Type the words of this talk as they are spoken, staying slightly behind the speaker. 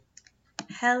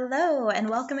Hello, and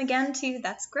welcome again to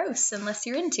That's Gross, Unless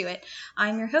You're Into It.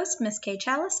 I'm your host, Miss Kay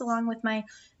Chalice, along with my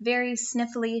very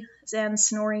sniffly and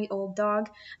snory old dog.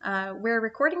 We're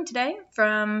recording today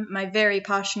from my very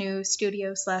posh new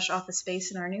studio/office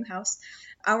space in our new house.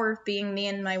 Our being me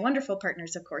and my wonderful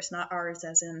partners, of course, not ours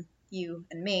as in you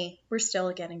and me. We're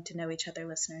still getting to know each other,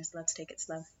 listeners. Let's take it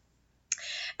slow.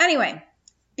 Anyway,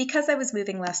 because I was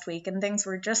moving last week and things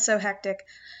were just so hectic,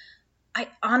 I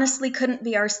honestly couldn't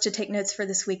be arsed to take notes for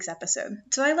this week's episode,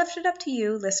 so I left it up to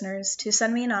you, listeners, to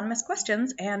send me anonymous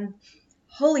questions, and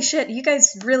holy shit, you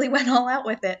guys really went all out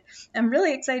with it. I'm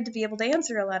really excited to be able to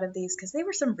answer a lot of these, because they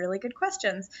were some really good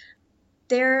questions.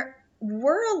 There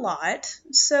were a lot,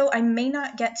 so I may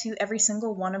not get to every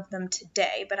single one of them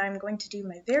today, but I'm going to do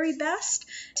my very best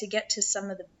to get to some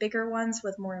of the bigger ones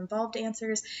with more involved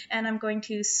answers, and I'm going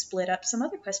to split up some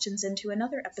other questions into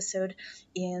another episode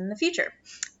in the future.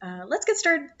 Let's get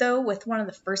started, though, with one of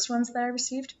the first ones that I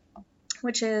received,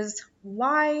 which is,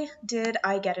 why did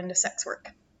I get into sex work?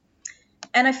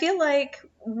 And I feel like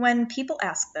when people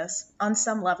ask this, on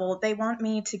some level, they want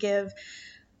me to give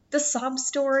the sob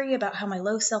story about how my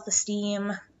low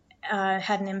self-esteem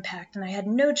had an impact and I had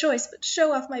no choice but to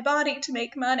show off my body to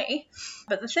make money.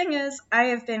 But the thing is, I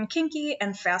have been kinky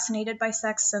and fascinated by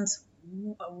sex since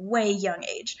a way young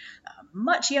age,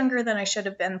 much younger than I should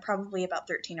have been, probably about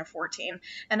 13 or 14.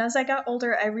 And as I got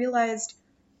older, I realized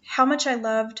how much I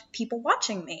loved people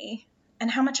watching me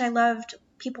and how much I loved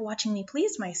people watching me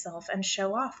please myself and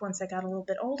show off once I got a little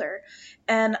bit older.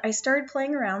 And I started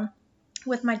playing around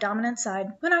with my dominant side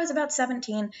when I was about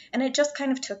 17, and it just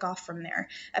kind of took off from there.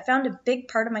 I found a big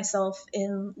part of myself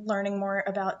in learning more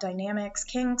about dynamics,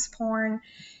 kinks, porn,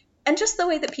 and just the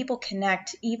way that people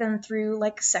connect, even through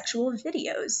like sexual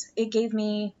videos. It gave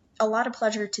me a lot of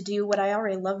pleasure to do what I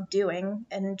already loved doing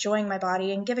and enjoying my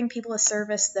body and giving people a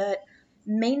service that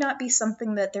may not be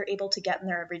something that they're able to get in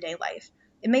their everyday life.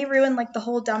 It may ruin like the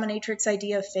whole dominatrix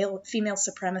idea of female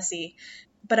supremacy,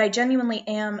 but I genuinely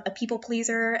am a people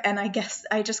pleaser, and I guess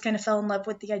I just kind of fell in love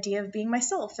with the idea of being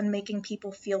myself and making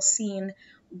people feel seen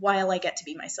while I get to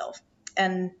be myself.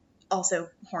 And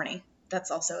also horny. That's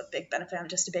also a big benefit. I'm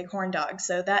just a big horn dog,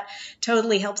 so that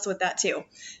totally helps with that too.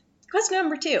 Question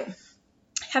number 2.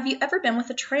 Have you ever been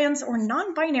with a trans or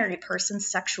non-binary person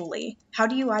sexually? How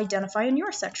do you identify in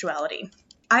your sexuality?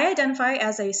 I identify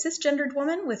as a cisgendered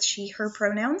woman with she, her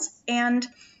pronouns, and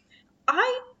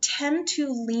I tend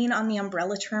to lean on the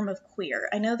umbrella term of queer.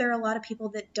 I know there are a lot of people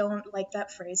that don't like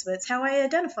that phrase, but it's how I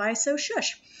identify, so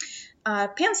shush.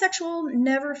 Pansexual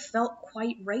never felt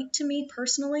quite right to me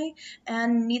personally,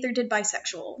 and neither did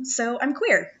bisexual. So I'm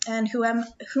queer, and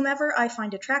whomever I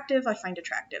find attractive, I find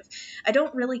attractive. I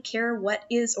don't really care what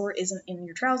is or isn't in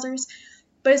your trousers,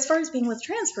 but as far as being with a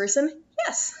trans person,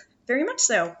 yes, very much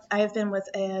so. I have been with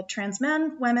trans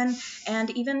men, women, and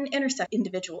even intersex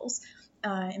individuals.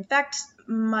 In fact,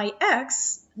 my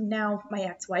ex, now my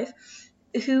ex-wife,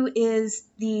 who is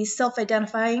the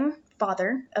self-identifying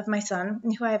father of my son,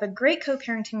 and who I have a great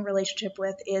co-parenting relationship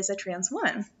with, is a trans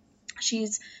woman.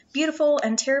 She's beautiful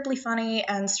and terribly funny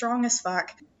and strong as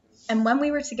fuck. And when we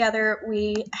were together,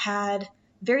 we had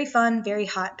very fun, very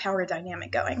hot power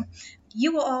dynamic going.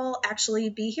 You will all actually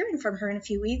be hearing from her in a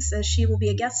few weeks, as she will be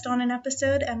a guest on an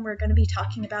episode, and we're going to be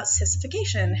talking about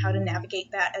sissification, how to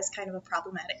navigate that as kind of a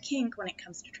problematic kink when it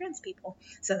comes to trans people.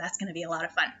 So that's going to be a lot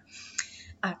of fun.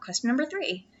 Question number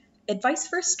 3. Advice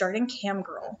for starting cam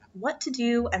girl. What to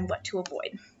do and what to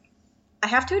avoid. I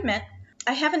have to admit,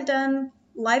 I haven't done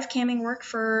live camming work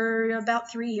for about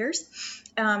 3 years.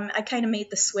 I kind of made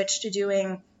the switch to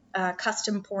doing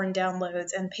custom porn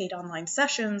downloads and paid online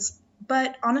sessions,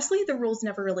 but honestly, the rules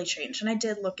never really changed, and I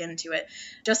did look into it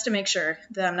just to make sure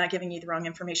that I'm not giving you the wrong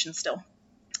information still.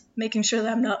 Making sure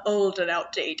that I'm not old and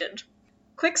outdated.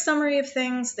 Quick summary of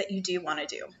things that you do want to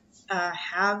do.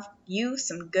 Have you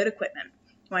some good equipment.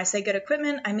 When I say good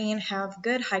equipment, I mean have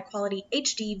good high-quality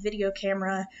HD video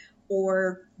camera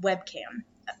or webcam.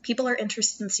 People are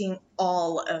interested in seeing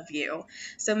all of you,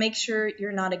 so make sure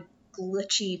you're not a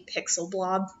glitchy pixel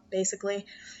blob, basically.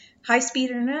 High-speed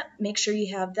internet, make sure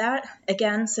you have that,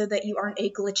 again, so that you aren't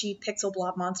a glitchy pixel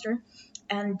blob monster.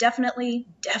 And definitely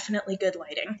good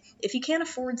lighting. If you can't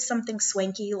afford something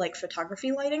swanky like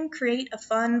photography lighting, create a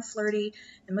fun, flirty,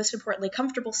 and most importantly,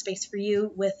 comfortable space for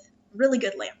you with really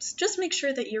good lamps. Just make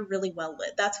sure that you're really well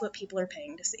lit. That's what people are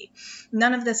paying to see.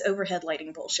 None of this overhead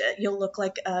lighting bullshit. You'll look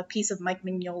like a piece of Mike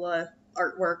Mignola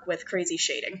artwork with crazy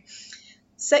shading.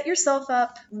 Set yourself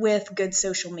up with good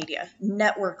social media.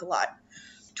 Network a lot.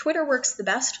 Twitter works the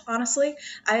best, honestly.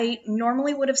 I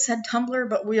normally would have said Tumblr,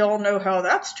 but we all know how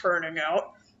that's turning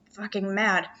out. Fucking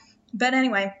mad. But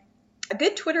anyway, A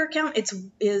good Twitter account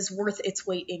is worth its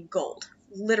weight in gold.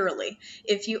 Literally.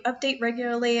 If you update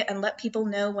regularly and let people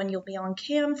know when you'll be on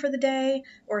cam for the day,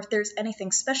 or if there's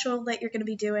anything special that you're going to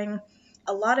be doing,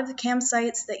 a lot of the cam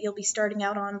sites that you'll be starting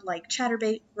out on, like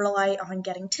Chaturbate, rely on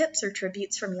getting tips or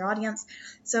tributes from your audience.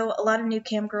 So a lot of new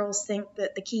cam girls think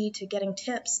that the key to getting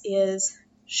tips is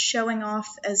showing off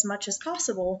as much as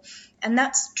possible. And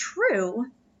that's true,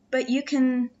 but you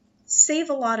can save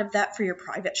a lot of that for your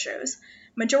private shows.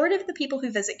 Majority of the people who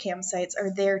visit campsites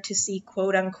are there to see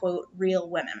quote-unquote real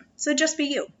women. So just be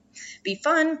you. Be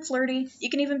fun, flirty, you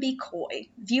can even be coy.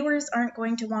 Viewers aren't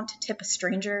going to want to tip a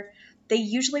stranger. They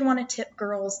usually want to tip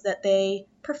girls that they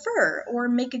prefer or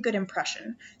make a good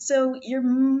impression. So you're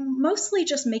mostly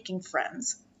just making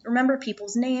friends. Remember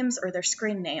people's names or their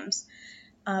screen names.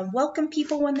 Welcome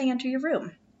people when they enter your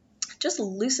room. Just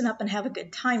loosen up and have a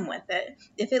good time with it.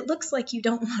 If it looks like you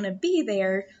don't want to be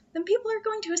there, then people are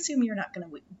going to assume you're not going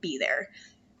to be there.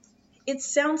 It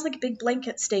sounds like a big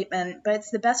blanket statement, but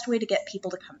it's the best way to get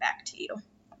people to come back to you.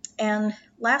 And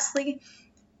lastly,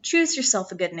 choose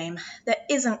yourself a good name that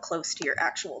isn't close to your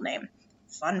actual name.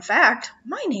 Fun fact,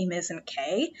 my name isn't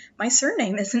Kay. My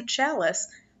surname isn't Chalice.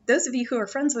 Those of you who are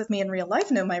friends with me in real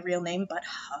life know my real name, but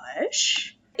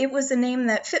hush. It was a name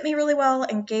that fit me really well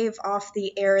and gave off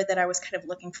the air that I was kind of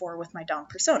looking for with my Dom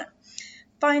persona.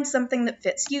 Find something that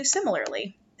fits you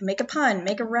similarly. Make a pun,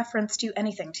 make a reference to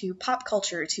anything, to pop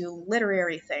culture, to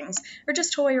literary things, or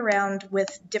just toy around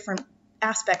with different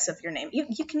aspects of your name.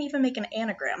 You can even make an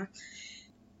anagram.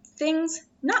 Things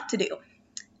not to do.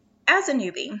 As a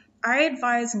newbie, I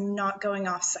advise not going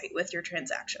off-site with your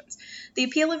transactions. The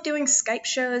appeal of doing Skype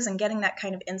shows and getting that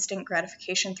kind of instant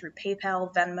gratification through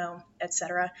PayPal, Venmo,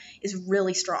 etc. is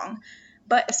really strong.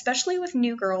 But especially with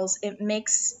new girls, it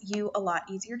makes you a lot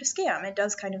easier to scam. It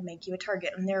does kind of make you a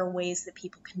target, and there are ways that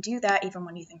people can do that even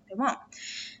when you think they won't.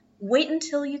 Wait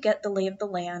until you get the lay of the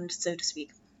land, so to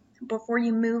speak, before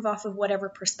you move off of whatever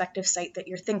prospective site that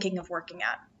you're thinking of working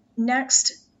at.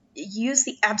 Next, use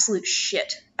the absolute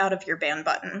shit out of your ban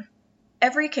button.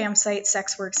 Every campsite,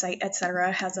 sex work site,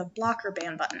 etc. has a blocker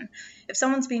ban button. If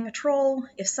someone's being a troll,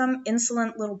 if some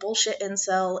insolent little bullshit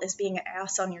incel is being an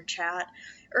ass on your chat,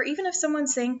 or even if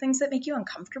someone's saying things that make you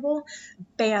uncomfortable,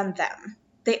 ban them.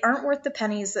 They aren't worth the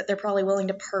pennies that they're probably willing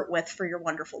to part with for your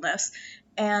wonderfulness.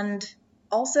 And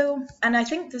also, and I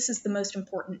think this is the most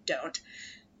important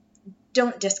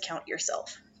don't discount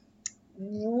yourself.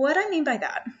 What I mean by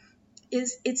that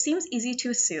is it seems easy to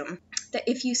assume that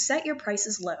if you set your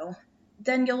prices low,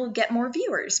 then you'll get more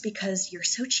viewers because you're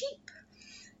so cheap.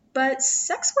 But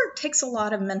sex work takes a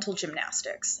lot of mental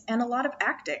gymnastics and a lot of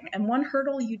acting, and one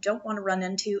hurdle you don't want to run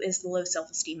into is the low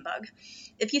self-esteem bug.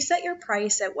 If you set your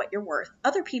price at what you're worth,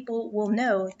 other people will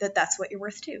know that that's what you're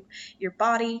worth too. Your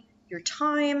body, your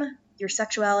time, your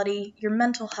sexuality, your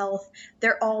mental health,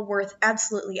 they're all worth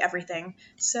absolutely everything.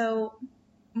 So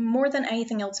more than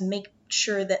anything else, make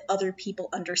sure that other people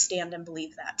understand and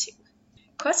believe that too.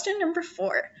 Question number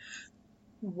 4.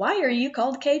 Why are you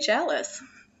called Kay Chalice?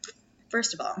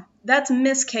 First of all, that's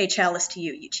Miss Kay Chalice to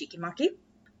you, you cheeky monkey.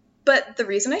 But the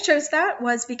reason I chose that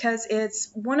was because it's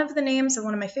one of the names of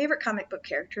one of my favorite comic book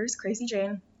characters, Crazy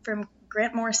Jane, from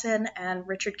Grant Morrison and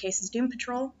Richard Case's Doom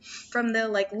Patrol from the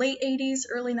late 80s,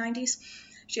 early 90s.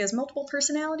 She has multiple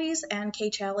personalities, and Kay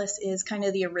Chalice is kind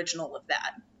of the original of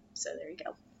that. So there you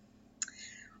go.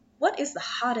 What is the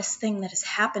hottest thing that has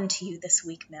happened to you this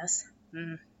week, miss?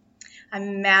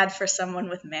 I'm mad for someone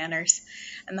with manners.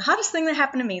 And the hottest thing that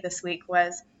happened to me this week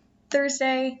was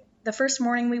Thursday, the first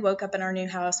morning we woke up in our new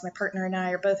house. My partner and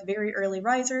I are both very early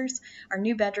risers. Our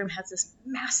new bedroom has this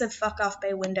massive fuck-off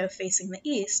bay window facing the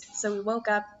east. So we woke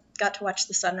up, got to watch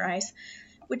the sunrise,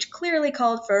 which clearly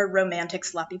called for a romantic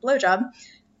sloppy blowjob.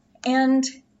 And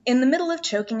in the middle of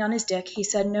choking on his dick, he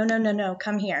said, no,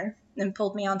 come here, and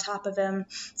pulled me on top of him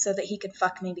so that he could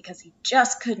fuck me because he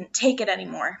just couldn't take it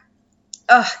anymore.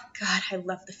 Oh, God, I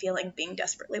love the feeling of being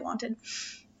desperately wanted.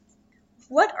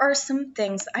 What are some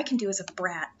things that I can do as a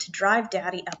brat to drive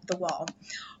daddy up the wall?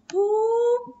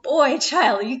 Ooh, boy,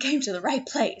 child, you came to the right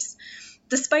place.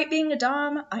 Despite being a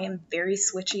dom, I am very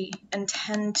switchy and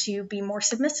tend to be more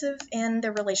submissive in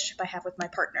the relationship I have with my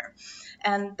partner.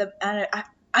 And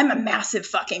I'm a massive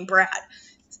fucking brat.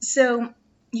 So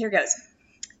here goes.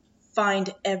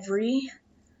 Find every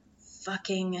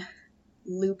fucking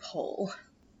loophole.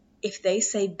 If they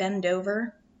say bend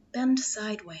over, bend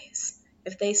sideways.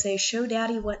 If they say show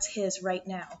daddy what's his right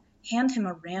now, hand him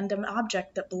a random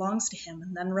object that belongs to him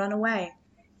and then run away.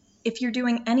 If you're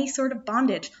doing any sort of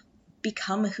bondage,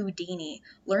 become a Houdini,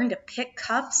 learn to pick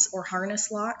cuffs or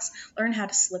harness locks, learn how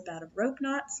to slip out of rope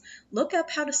knots, look up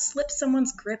how to slip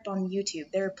someone's grip on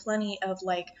YouTube. There are plenty of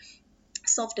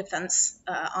self-defense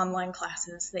online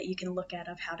classes that you can look at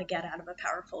of how to get out of a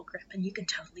powerful grip, and you can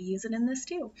totally use it in this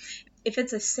too. If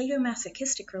it's a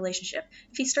sadomasochistic relationship,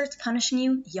 if he starts punishing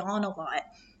you, yawn a lot.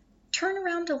 Turn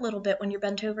around a little bit when you're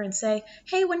bent over and say,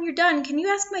 "Hey, when you're done, can you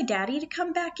ask my daddy to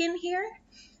come back in here?"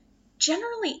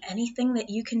 Generally, anything that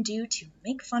you can do to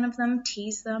make fun of them,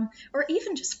 tease them, or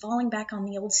even just falling back on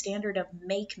the old standard of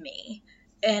make me,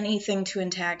 anything to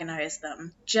antagonize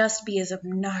them. Just be as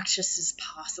obnoxious as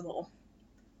possible.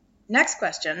 Next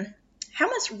question. How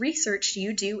much research do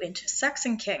you do into sex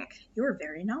and kink? You're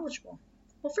very knowledgeable.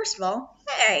 Well, first of all,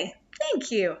 hey,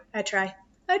 thank you. I try.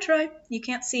 You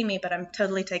can't see me, but I'm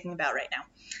totally taking a bow right now.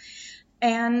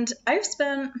 And I've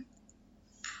spent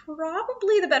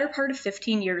probably the better part of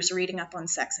 15 years reading up on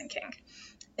sex and kink.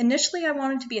 Initially, I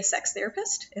wanted to be a sex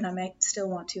therapist, and I might still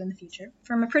want to in the future,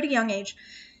 from a pretty young age.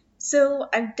 So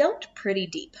I've delved pretty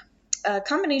deep. A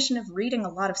combination of reading a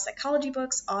lot of psychology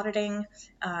books, auditing,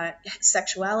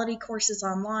 sexuality courses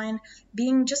online,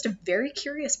 being just a very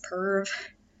curious perv,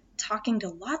 talking to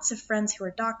lots of friends who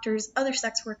are doctors, other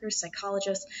sex workers,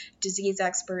 psychologists, disease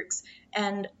experts,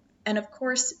 and of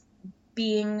course,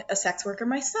 being a sex worker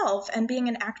myself and being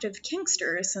an active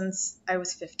kinkster since I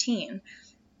was 15.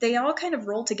 They all kind of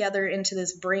roll together into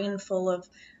this brain full of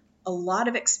a lot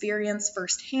of experience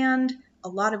firsthand, a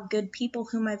lot of good people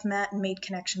whom I've met and made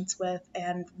connections with,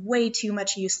 and way too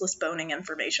much useless boning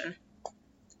information.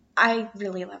 I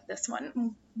really love this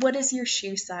one. What is your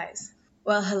shoe size?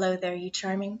 Well, hello there, you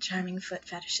charming foot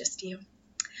fetishist you.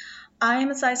 I am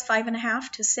a size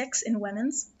 5.5 to 6 in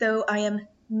women's, though I am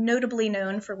notably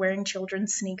known for wearing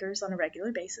children's sneakers on a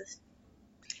regular basis.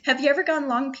 Have you ever gone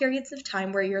long periods of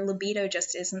time where your libido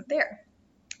just isn't there?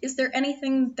 Is there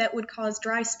anything that would cause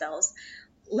dry spells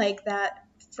like that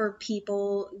for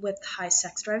people with high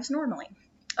sex drives normally?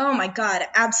 Oh my God,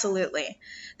 absolutely.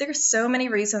 There are so many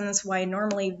reasons why a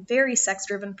normally very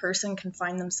sex-driven person can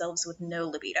find themselves with no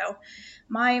libido.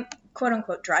 My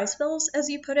quote-unquote dry spells, as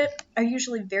you put it, are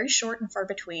usually very short and far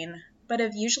between, but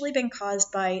have usually been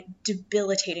caused by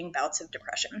debilitating bouts of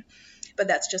depression. But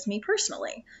that's just me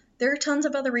personally. There are tons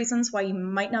of other reasons why you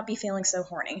might not be feeling so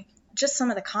horny. Just some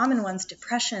of the common ones: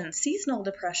 depression, seasonal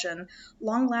depression,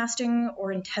 long-lasting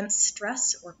or intense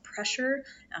stress or pressure,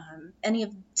 any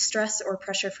of stress or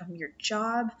pressure from your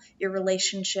job, your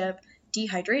relationship,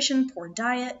 dehydration, poor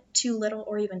diet, too little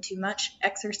or even too much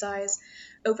exercise,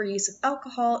 overuse of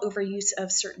alcohol, overuse of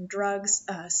certain drugs,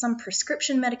 some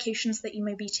prescription medications that you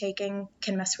may be taking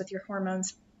can mess with your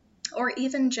hormones, or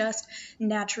even just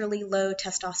naturally low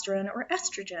testosterone or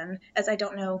estrogen, as I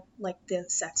don't know the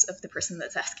sex of the person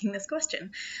that's asking this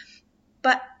question.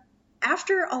 But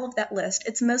after all of that list,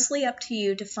 it's mostly up to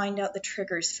you to find out the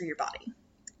triggers for your body.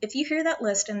 If you hear that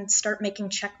list and start making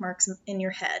check marks in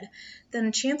your head,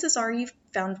 then chances are you've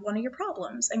found one of your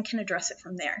problems and can address it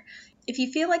from there. If you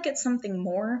feel like it's something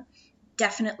more,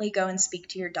 definitely go and speak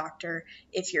to your doctor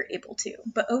if you're able to.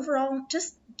 But overall,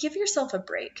 just give yourself a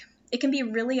break. It can be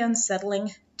really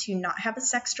unsettling to not have a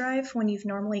sex drive when you've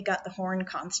normally got the horn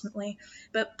constantly,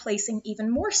 but placing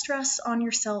even more stress on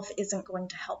yourself isn't going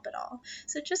to help at all.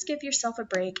 So just give yourself a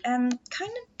break and kind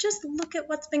of just look at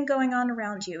what's been going on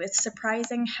around you. It's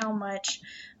surprising how much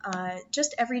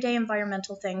just everyday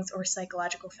environmental things or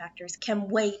psychological factors can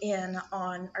weigh in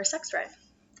on our sex drive.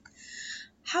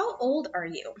 How old are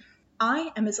you?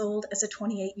 I am as old as a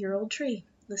 28-year-old tree,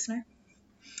 listener.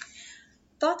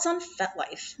 Thoughts on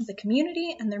FetLife, the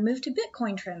community, and their move to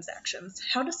Bitcoin transactions,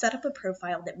 how to set up a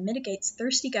profile that mitigates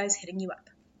thirsty guys hitting you up,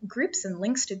 groups and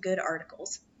links to good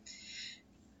articles.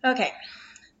 Okay,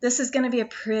 this is going to be a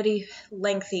pretty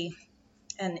lengthy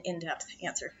and in-depth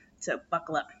answer, so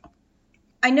buckle up.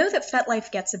 I know that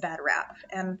FetLife gets a bad rap,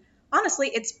 and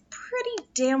honestly, it's pretty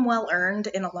damn well earned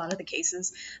in a lot of the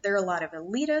cases. There are a lot of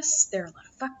elitists, there are a lot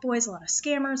of fuckboys, a lot of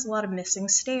scammers, a lot of missing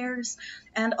stairs,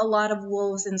 and a lot of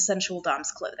wolves in sensual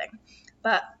doms clothing.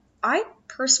 But I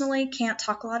personally can't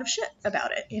talk a lot of shit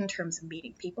about it in terms of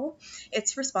meeting people.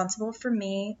 It's responsible for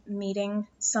me meeting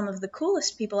some of the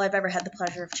coolest people I've ever had the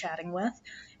pleasure of chatting with,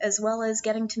 as well as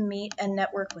getting to meet and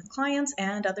network with clients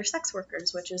and other sex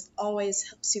workers, which is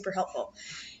always super helpful.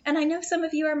 And I know some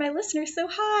of you are my listeners, so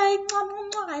hi, mwah,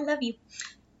 mwah, mwah, I love you.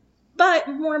 But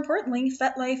more importantly,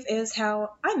 FetLife is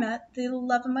how I met the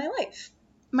love of my life.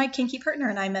 My kinky partner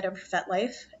and I met over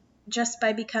FetLife, just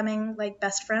by becoming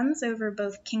best friends over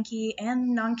both kinky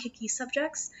and non-kinky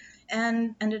subjects,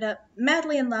 and ended up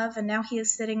madly in love, and now he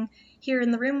is sitting here in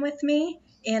the room with me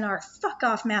in our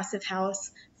fuck-off massive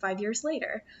house 5 years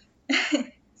later.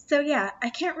 So yeah, I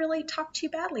can't really talk too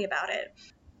badly about it.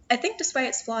 I think despite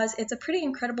its flaws, it's a pretty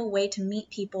incredible way to meet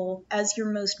people as your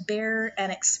most bare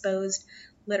and exposed,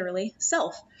 literally,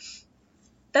 self.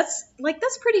 That's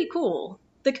pretty cool.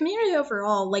 The community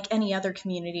overall, like any other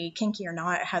community, kinky or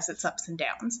not, has its ups and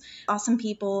downs. Awesome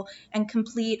people and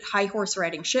complete high horse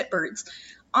riding shitbirds.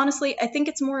 Honestly, I think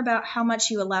it's more about how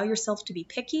much you allow yourself to be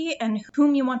picky and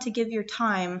whom you want to give your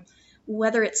time,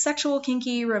 whether it's sexual,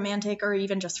 kinky, romantic, or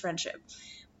even just friendship.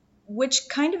 Which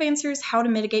kind of answers how to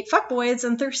mitigate fuckboys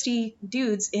and thirsty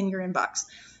dudes in your inbox.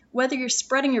 Whether you're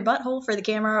spreading your butthole for the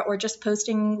camera or just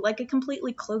posting like a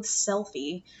completely clothed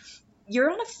selfie,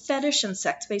 you're on a fetish and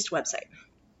sex-based website.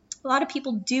 A lot of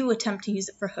people do attempt to use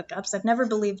it for hookups. I've never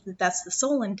believed that that's the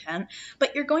sole intent,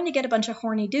 but you're going to get a bunch of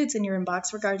horny dudes in your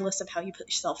inbox regardless of how you put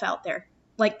yourself out there.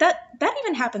 Like that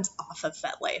even happens off of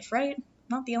FetLife, right?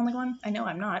 Not the only one. I know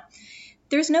I'm not.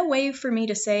 There's no way for me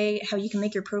to say how you can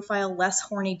make your profile less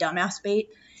horny dumbass bait,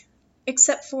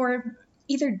 except for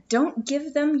either don't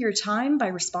give them your time by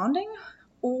responding,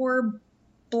 or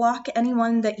block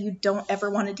anyone that you don't ever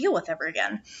want to deal with ever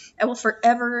again. I will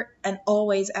forever and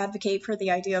always advocate for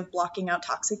the idea of blocking out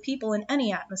toxic people in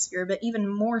any atmosphere, but even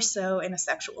more so in a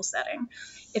sexual setting.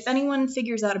 If anyone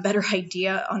figures out a better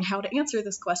idea on how to answer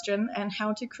this question and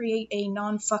how to create a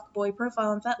non-fuckboy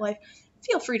profile in FetLife,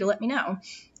 feel free to let me know.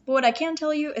 But what I can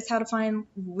tell you is how to find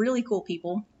really cool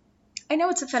people. I know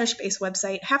it's a fetish-based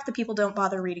website. Half the people don't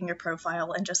bother reading your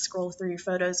profile and just scroll through your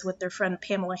photos with their friend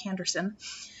Pamela Henderson.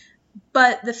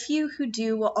 But the few who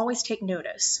do will always take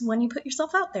notice when you put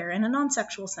yourself out there in a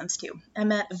non-sexual sense too. I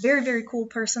met a very, very cool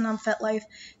person on FetLife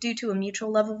due to a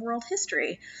mutual love of world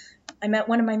history. I met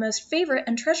one of my most favorite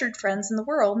and treasured friends in the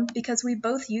world because we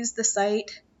both used the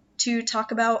site to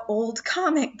talk about old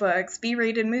comic books,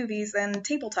 B-rated movies, and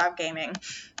tabletop gaming.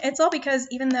 It's all because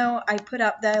even though I put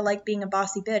up that I like being a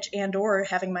bossy bitch and or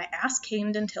having my ass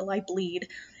camed until I bleed,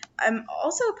 I'm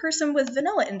also a person with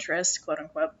vanilla interests, quote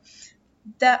unquote,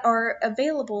 that are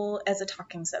available as a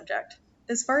talking subject.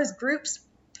 As far as groups,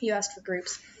 you asked for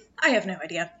groups. I have no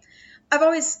idea. I've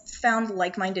always found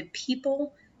like-minded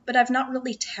people, but I've not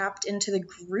really tapped into the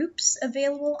groups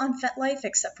available on FetLife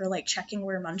except for like checking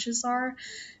where munches are.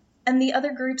 And the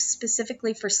other groups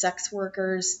specifically for sex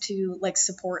workers to like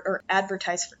support or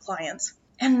advertise for clients.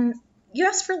 And you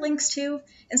asked for links too,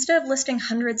 instead of listing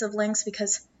hundreds of links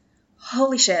because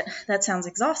holy shit, that sounds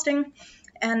exhausting.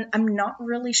 And I'm not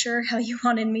really sure how you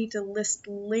wanted me to list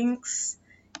links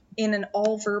in an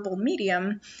all-verbal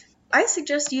medium. I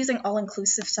suggest using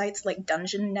all-inclusive sites like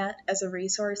DungeonNet as a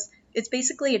resource. It's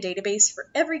basically a database for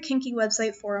every kinky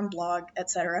website, forum, blog,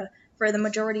 etc., for the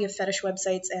majority of fetish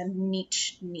websites and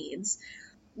niche needs.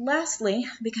 Lastly,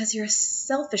 because you're a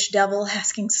selfish devil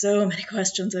asking so many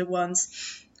questions at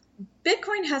once,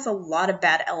 Bitcoin has a lot of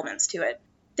bad elements to it.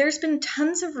 There's been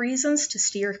tons of reasons to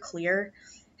steer clear.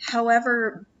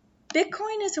 However,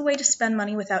 Bitcoin is a way to spend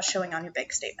money without showing on your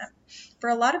bank statement. For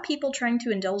a lot of people trying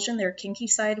to indulge in their kinky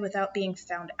side without being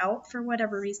found out for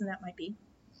whatever reason that might be,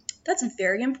 that's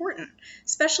very important,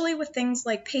 especially with things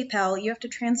like PayPal. You have to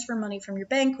transfer money from your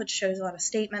bank, which shows on a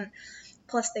statement.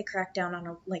 Plus, they crack down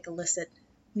on illicit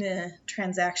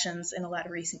transactions in a lot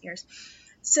of recent years.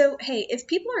 So, hey, if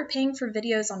people are paying for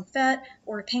videos on FET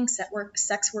or paying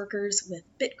sex workers with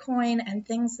Bitcoin and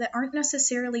things that aren't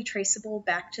necessarily traceable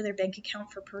back to their bank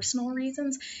account for personal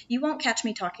reasons, you won't catch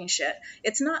me talking shit.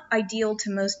 It's not ideal to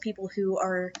most people who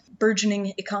are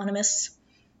burgeoning economists,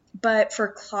 but for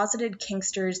closeted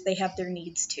kinksters, they have their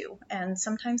needs too, and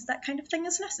sometimes that kind of thing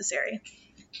is necessary.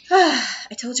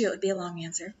 I told you it would be a long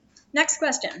answer. Next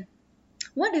question.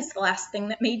 What is the last thing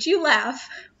that made you laugh?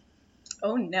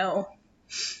 Oh no.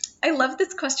 I love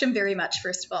this question very much,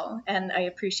 first of all, and I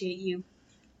appreciate you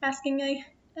asking a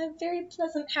very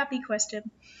pleasant, happy question.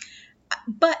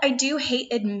 But I do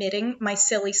hate admitting my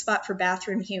silly spot for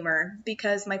bathroom humor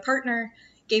because my partner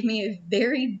gave me a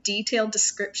very detailed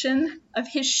description of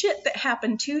his shit that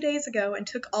happened 2 days ago and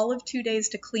took all of 2 days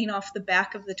to clean off the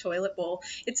back of the toilet bowl.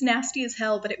 It's nasty as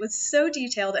hell, but it was so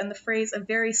detailed, and the phrase "a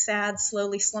very sad,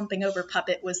 slowly slumping over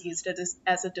puppet" was used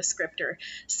as a descriptor.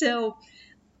 So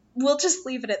we'll just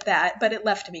leave it at that, but it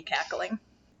left me cackling.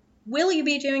 Will you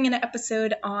be doing an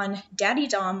episode on Daddy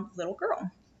Dom Little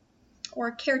Girl?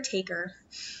 Or Caretaker?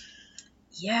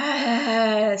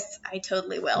 Yes, I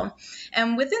totally will.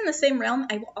 And within the same realm,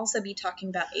 I will also be talking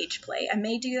about age play. I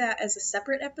may do that as a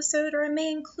separate episode, or I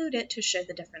may include it to show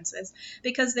the differences,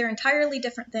 because they're entirely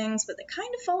different things, but they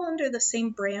kind of fall under the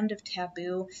same brand of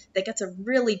taboo that gets a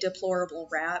really deplorable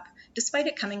rap, despite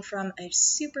it coming from a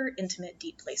super intimate,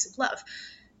 deep place of love.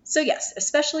 So yes,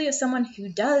 especially as someone who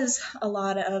does a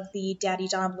lot of the daddy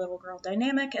dom little girl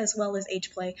dynamic as well as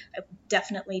age play, I will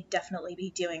definitely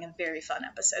be doing a very fun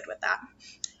episode with that.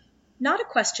 Not a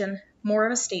question, more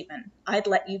of a statement. I'd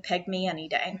let you peg me any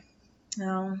day.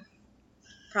 Oh,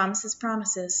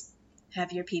 promises.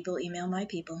 Have your people email my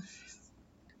people.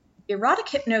 Erotic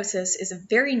hypnosis is a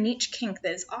very niche kink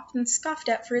that is often scoffed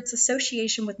at for its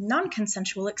association with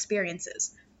non-consensual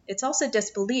experiences. It's also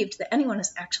disbelieved that anyone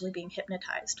is actually being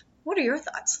hypnotized. What are your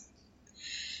thoughts?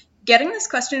 Getting this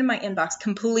question in my inbox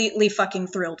completely fucking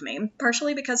thrilled me,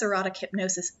 partially because erotic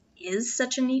hypnosis is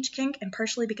such a niche kink, and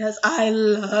partially because I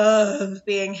love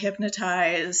being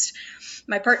hypnotized.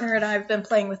 My partner and I have been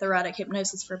playing with erotic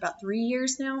hypnosis for about 3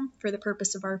 years now for the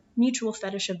purpose of our mutual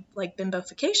fetish of,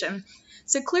 bimbofication.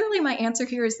 So clearly my answer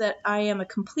here is that I am a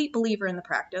complete believer in the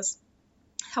practice.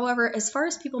 However, as far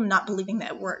as people not believing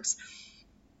that it works,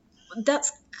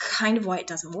 that's kind of why it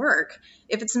doesn't work.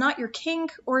 If it's not your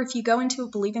kink, or if you go into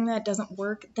it believing that it doesn't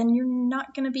work, then you're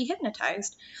not going to be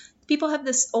hypnotized. People have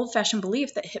this old-fashioned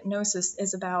belief that hypnosis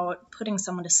is about putting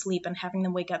someone to sleep and having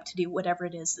them wake up to do whatever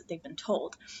it is that they've been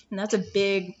told. And that's a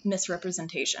big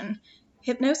misrepresentation.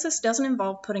 Hypnosis doesn't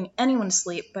involve putting anyone to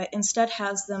sleep, but instead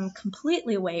has them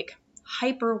completely awake,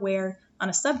 hyper-aware, on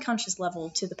a subconscious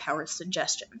level to the power of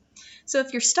suggestion. So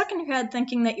if you're stuck in your head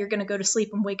thinking that you're going to go to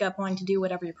sleep and wake up wanting to do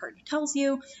whatever your partner tells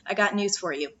you, I got news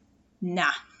for you.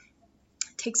 Nah.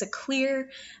 It takes a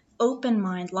clear, open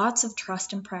mind, lots of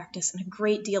trust and practice, and a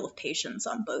great deal of patience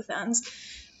on both ends.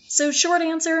 So short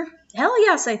answer, hell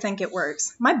yes, I think it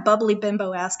works. My bubbly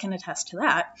bimbo ass can attest to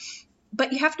that.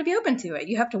 But you have to be open to it.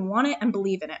 You have to want it and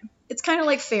believe in it. It's kind of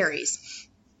like fairies.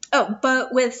 Oh,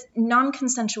 but with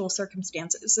non-consensual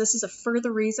circumstances. This is a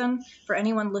further reason for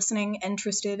anyone listening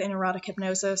interested in erotic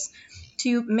hypnosis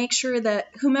to make sure that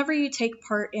whomever you take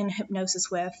part in hypnosis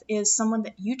with is someone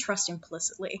that you trust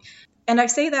implicitly. And I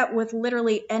say that with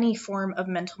literally any form of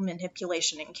mental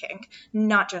manipulation in kink,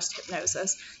 not just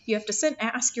hypnosis. You have to sit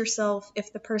and ask yourself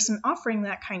if the person offering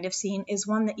that kind of scene is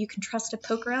one that you can trust to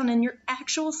poke around in your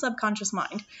actual subconscious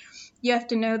mind. You have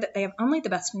to know that they have only the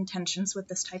best intentions with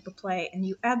this type of play, and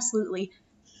you absolutely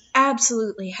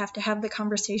have to have the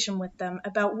conversation with them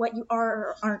about what you are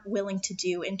or aren't willing to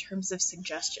do in terms of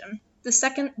suggestion. The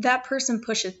second that person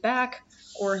pushes back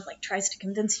or tries to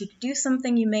convince you to do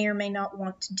something you may or may not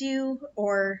want to do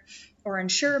or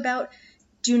unsure about,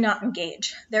 do not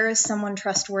engage. There is someone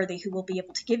trustworthy who will be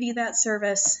able to give you that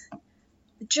service.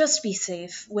 Just be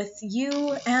safe with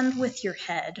you and with your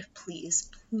head, please.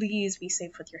 Please be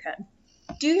safe with your head.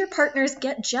 Do your partners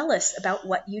get jealous about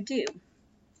what you do?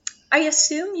 I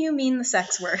assume you mean the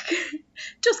sex work.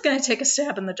 Just gonna take a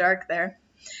stab in the dark there.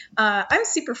 I'm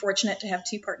super fortunate to have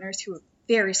two partners who are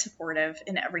very supportive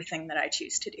in everything that I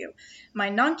choose to do. My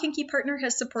non-kinky partner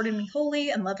has supported me wholly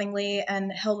and lovingly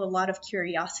and held a lot of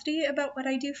curiosity about what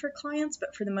I do for clients,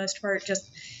 but for the most part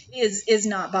just is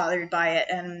not bothered by it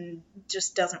and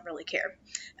just doesn't really care.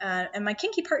 And my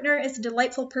kinky partner is a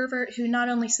delightful pervert who not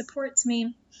only supports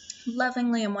me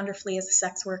lovingly and wonderfully as a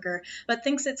sex worker, but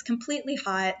thinks it's completely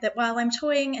hot that while I'm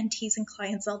toying and teasing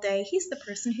clients all day, he's the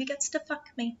person who gets to fuck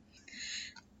me.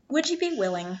 Would you be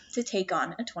willing to take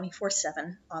on a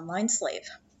 24/7 online slave?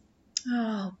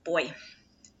 Oh boy,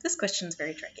 this question is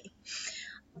very tricky.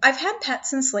 I've had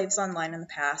pets and slaves online in the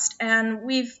past, and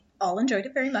we've all enjoyed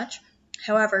it very much.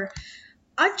 However,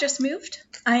 I've just moved.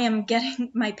 I am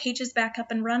getting my pages back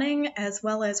up and running, as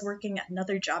well as working at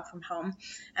another job from home.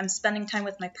 I'm spending time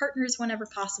with my partners whenever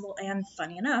possible, and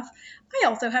funny enough, I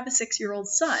also have a 6-year-old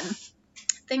son.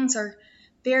 Things are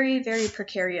very, very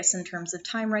precarious in terms of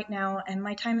time right now, and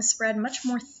my time is spread much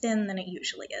more thin than it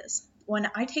usually is. When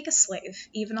I take a slave,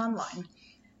 even online,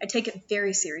 I take it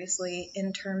very seriously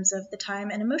in terms of the time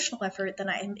and emotional effort that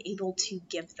I am able to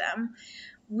give them.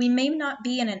 We may not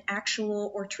be in an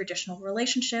actual or traditional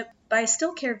relationship, but I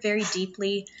still care very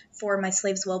deeply for my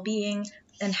slave's well-being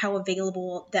and how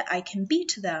available that I can be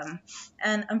to them.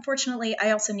 And unfortunately,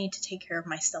 I also need to take care of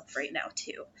myself right now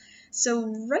too. So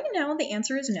right now, the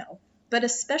answer is no. But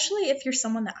especially if you're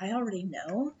someone that I already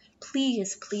know,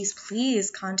 please, please, please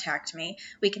contact me.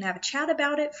 We can have a chat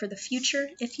about it for the future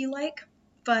if you like.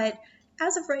 But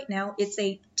as of right now, it's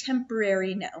a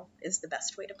temporary no is the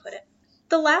best way to put it.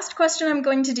 The last question I'm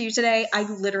going to do today, I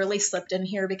literally slipped in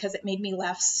here because it made me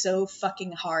laugh so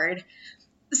fucking hard.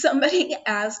 Somebody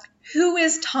asked, who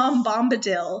is Tom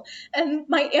Bombadil? And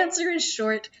my answer is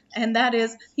short, and that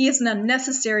is, he is an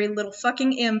unnecessary little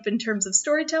fucking imp in terms of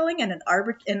storytelling and an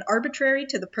arbitrary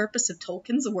to the purpose of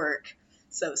Tolkien's work.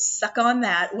 So suck on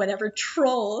that, whatever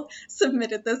troll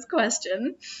submitted this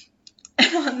question.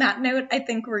 And on that note, I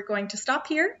think we're going to stop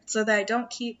here so that I don't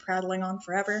keep prattling on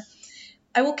forever.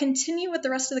 I will continue with the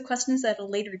rest of the questions at a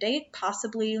later date,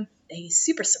 possibly a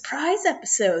super surprise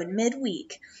episode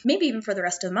midweek, maybe even for the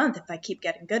rest of the month if I keep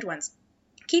getting good ones.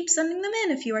 Keep sending them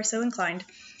in if you are so inclined.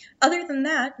 Other than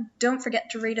that, don't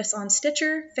forget to rate us on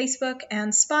Stitcher, Facebook,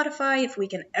 and Spotify if we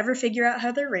can ever figure out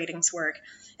how their ratings work.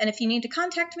 And if you need to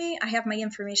contact me, I have my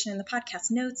information in the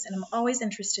podcast notes, and I'm always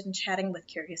interested in chatting with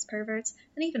curious perverts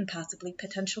and even possibly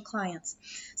potential clients.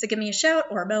 So give me a shout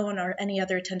or a moan or any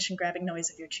other attention-grabbing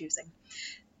noise of your choosing.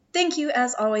 Thank you,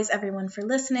 as always, everyone, for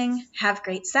listening. Have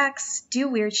great sex, do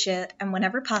weird shit, and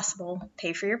whenever possible,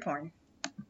 pay for your porn.